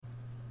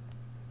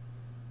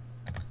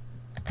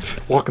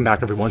Welcome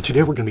back, everyone.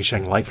 Today we're going to be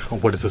shedding light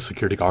on what is a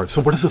security guard.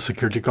 So what is a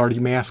security guard,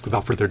 you may ask?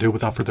 Without further ado,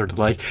 without further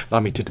delay,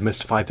 allow me to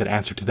demystify that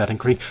answer to that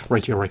inquiry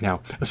right here, right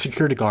now. A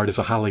security guard is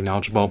a highly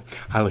knowledgeable,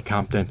 highly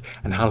competent,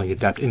 and highly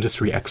adept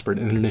industry expert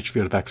in a niche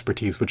field of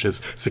expertise, which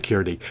is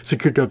security.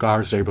 Security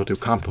guards are able to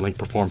competently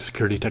perform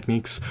security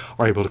techniques,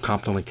 are able to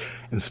competently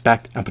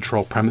inspect and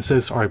patrol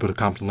premises, are able to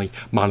competently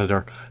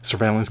monitor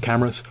surveillance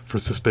cameras for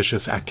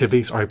suspicious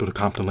activities, are able to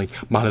competently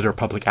monitor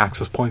public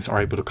access points, are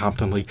able to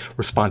competently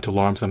respond to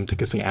alarms and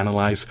meticulously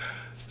analyze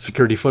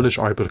security footage,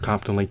 are able to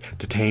competently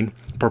detain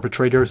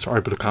perpetrators, are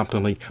able to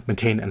competently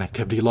maintain an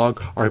activity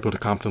log, are able to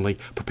competently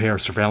prepare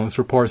surveillance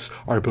reports,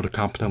 are able to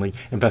competently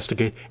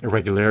investigate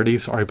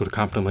irregularities, are able to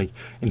competently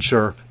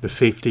ensure the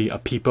safety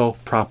of people,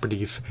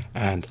 properties,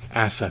 and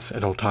assets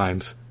at all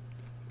times.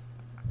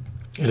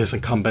 It is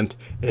incumbent,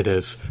 it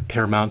is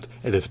paramount,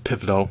 it is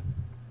pivotal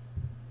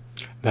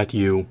that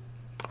you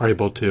are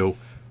able to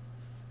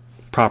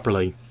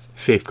properly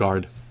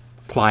safeguard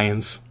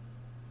clients,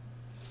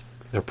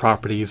 their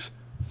properties,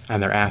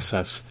 and their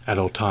assets at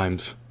all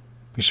times.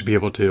 You should be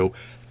able to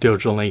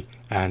diligently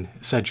and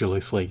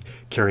sedulously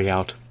carry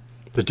out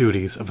the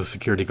duties of a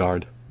security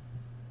guard.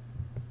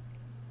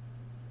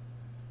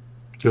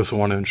 You also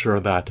want to ensure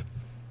that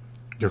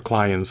your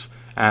clients'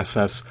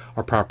 assets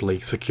are properly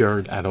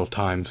secured at all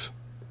times.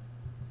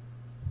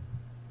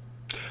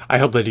 I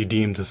hope that you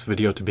deemed this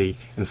video to be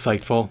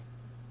insightful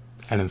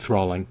and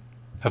enthralling.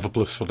 Have a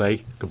blissful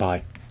day.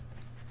 Goodbye.